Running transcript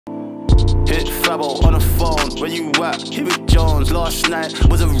Fabo on the phone. Where you at? Here with Jones. Last night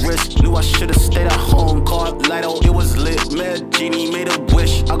was a risk. Knew I should've stayed at home. Can't lie though, it was lit. Made a genie, made a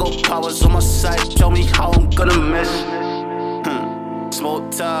wish. I got powers on my side. Tell me how I'm gonna miss.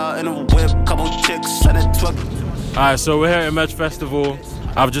 Smoke tire in a whip, couple chicks and a twerk. Alright, so we're here at Emerge Festival.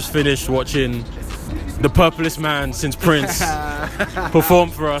 I've just finished watching the purplest man since Prince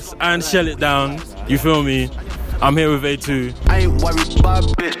perform for us and shell it down. You feel me? I'm here with A2. I ain't worried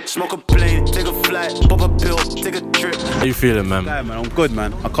about a bit. Smoke a plane, take a flight, pop a pill, take a trip. How you feeling, man? Yeah, man, I'm good,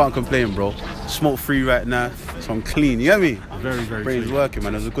 man. I can't complain, bro. Smoke free right now, so I'm clean. You get me? Very, very Brain's clean. working,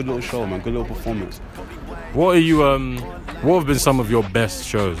 man. It was a good little show, man. Good little performance. What are you, what have been some of your best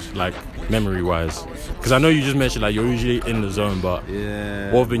shows, like, memory-wise? Because I know you just mentioned, like, you're usually in the zone, but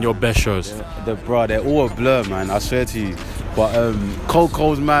yeah, what have been your best shows? They're all a blur, man. I swear to you. But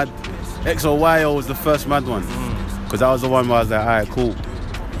Coco's mad. XOYO was the first mad one. Because that was the one where I was like, alright, cool.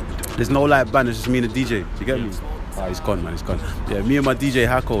 There's no live band, it's just me and the DJ. Do you get me? Oh, he's gone, man, he's gone. Yeah, me and my DJ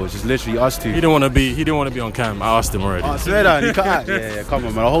Hako, it's just literally us two. He didn't want to be on cam. I asked him already. Oh, swear that, he can't. Yeah, come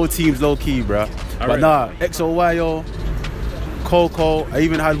on, man. The whole team's low key, bruh. But nah, XOYO, Coco. I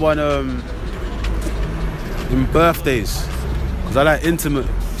even had one in birthdays. Because I like intimate.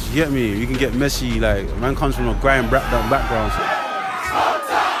 You get me? You can get messy. Like, man comes from a grime background.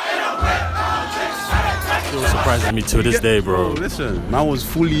 Still surprises me to this day, bro. Listen, man was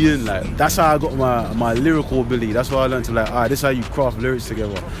fully in. Like, that's how I got my lyrical ability. That's why I learned to like, this is how you craft lyrics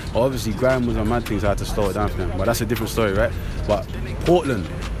together. But obviously, grime was a mad thing, so I had to slow it down for them. But that's a different story, right? But Portland,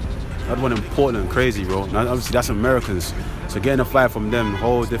 I had one in Portland, crazy, bro. Now, obviously, that's Americans. So getting a flight from them,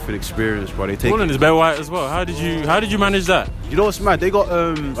 whole different experience, bro. They take Portland is very white as well. How did you manage that? You know what's mad? They got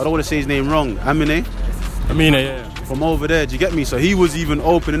I don't want to say his name wrong. Amine. Yeah. From over there, do you get me? So he was even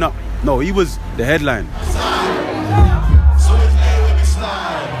opening up. No, he was the headline.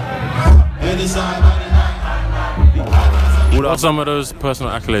 What are some of those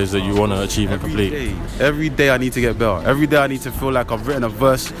personal accolades that you want to achieve and complete? Every day I need to get better. Every day I need to feel like I've written a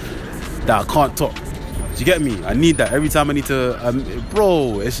verse that I can't top. Do you get me? I need that. Every time I need to,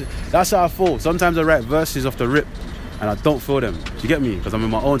 bro, that's how I feel. Sometimes I write verses off the rip and I don't feel them. Do you get me? Because I'm in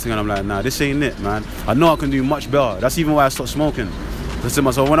my own thing and I'm like, nah, this ain't it, man. I know I can do much better. That's even why I stopped smoking.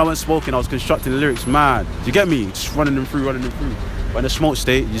 So when I went smoking, I was constructing the lyrics mad. Do you get me? Just running them through. But in the smoke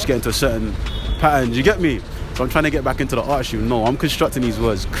state, you just get into a certain pattern. Do you get me? So I'm trying to get back into the artistry. No, I'm constructing these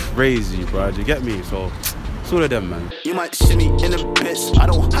words crazy, bro. Do you get me? So it's all of them, man. You might see me in the pits. I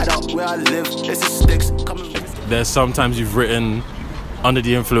don't hide out where I live. It's the sticks coming. There's sometimes you've written under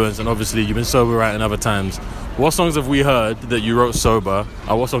the influence, and obviously you've been sober writing other times. What songs have we heard that you wrote sober,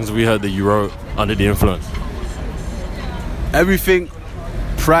 and what songs have we heard that you wrote under the influence? Everything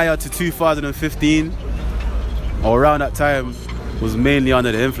prior to 2015 or around that time was mainly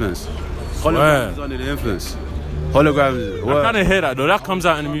under the influence. Holograms was under the influence. Holograms. I kind of hear that though. That comes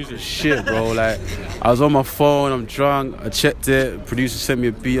out in the music. Shit, bro. Like, I was on my phone, I'm drunk, I checked it, producer sent me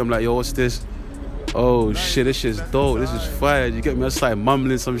a beat, I'm like, yo, what's this? Oh shit, this shit's dope, this is fire. You get me? I started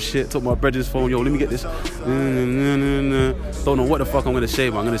mumbling some shit, took my brother's phone, yo, let me get this. Don't know what the fuck I'm gonna say,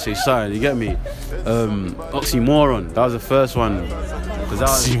 but I'm gonna say something, you get me? Oxymoron, that was the first one.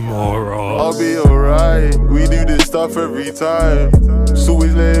 Oxymoron. I'll be alright, we do this stuff every time. It's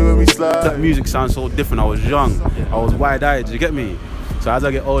always late when we slide. That music sounds so different. I was young, I was wide-eyed, you get me? So as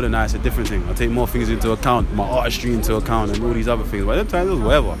I get older now, it's a different thing. I take more things into account, my artistry into account and all these other things. But at the time, it was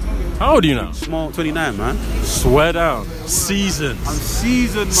whatever. How old are you now? Small, 29, man. Swear down. Seasoned. I'm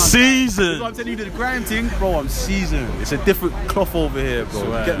seasoned, man. Seasoned. I'm telling you, the grime thing, bro, I'm seasoned. It's a different cloth over here, bro.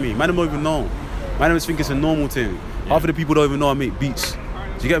 Swear. You get me? Man, don't even know. Man, just think it's a normal thing. Half of the people don't even know I make beats. Do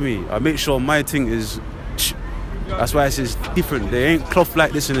you get me? I make sure my thing is... That's why it's different. There ain't cloth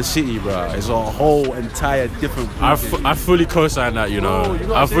like this in the city, bro. It's a whole entire different. I fully co-sign that, you know.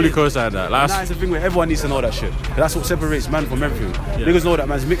 I fully co-sign that. That's the thing where everyone needs to know that shit. That's what separates man from everything. Yeah. Niggas know that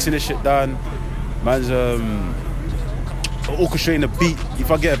man's mixing this shit down. Man's orchestrating the beat. If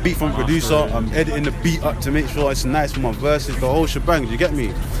I get a beat from a producer, I'm editing the beat up to make sure it's nice for my verses, the whole shebang. You get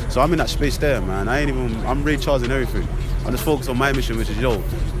me? So I'm in that space there, man. I'm Ray Charles and everything. I'm just focused on my mission, which is yo,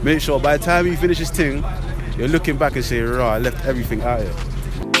 make sure by the time you finish this thing, you're looking back and saying, "Raw, I left everything out here."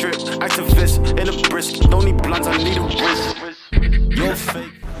 Trip, activist, in a brisk. Don't need blunts, I need a wrist. You're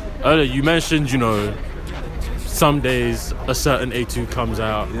fake. Earlier, you mentioned, you know, some days a certain A2 comes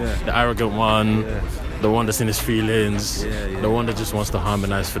out, the arrogant one, the one that's in his feelings, the one that just wants to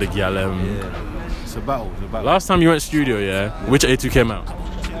harmonize for the gyalem. It's a battle. Last time you went studio, which A2 came out?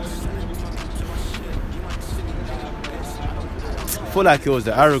 I feel like it was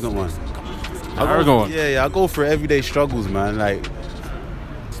the arrogant one. Arrogant one? Yeah, I go for everyday struggles, man. Like,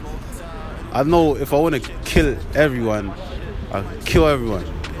 I know if I want to kill everyone, I kill everyone.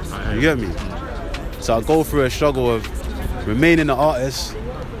 You get me? So I go through a struggle of remaining an artist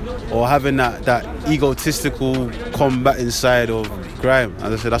or having that egotistical combating side of grime.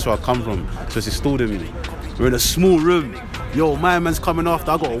 As I said, that's where I come from. So it's installed in me. We're in a small room. Yo, my man's coming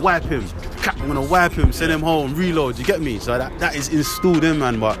after. I gotta wipe him. I'm gonna wipe him, send him home, reload. You get me? So that is installed in,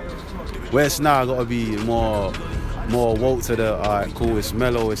 man. But where it's now, I gotta be more woke to the, alright, cool, it's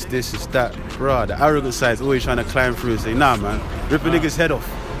mellow, it's this, it's that. Bruh, the arrogant side's always trying to climb through and say, nah, man, rip a nigga's head off.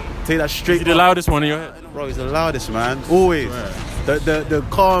 Take that straight. Is he the loudest one in your head? Bro, he's the loudest, man. Always. Right. The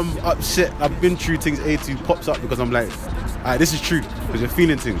calm, upset, I've been through things, A2 pops up because I'm like, alright, this is true, because you're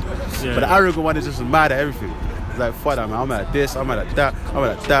feeling things. Yeah. But the arrogant one is just mad at everything. It's like, fuck that, man, I'm mad at this, I'm mad at that, I'm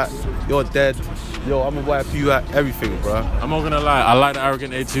mad at that, you're dead. Yo, I'm gonna wipe you at everything, bro. I'm not gonna lie, I like the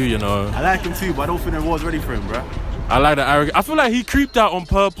arrogant A2, you know. I like him too, but I don't think the world's ready for him, bro. I like the arrogant. I feel like he creeped out on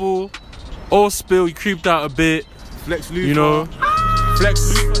Purple or Spill. He creeped out a bit. Flex Luthor. You know? Flex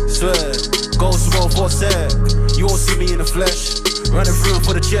Luthor. Swear, go small for set. You won't see me in the flesh. Running through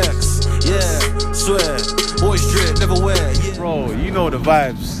for the checks. Yeah, swear. Boys drip, never wear. Yeah. Bro, you know the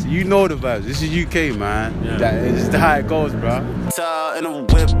vibes. You know the vibes. This is UK, man. Yeah. That is how it goes, bro. In a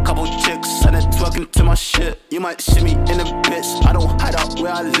whip, couple chicks, and it twerking to my shit. You might see me in a bitch. I don't hide out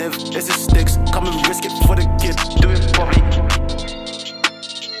where I live. It's the sticks. Come and risk it for the kid. Do it for me.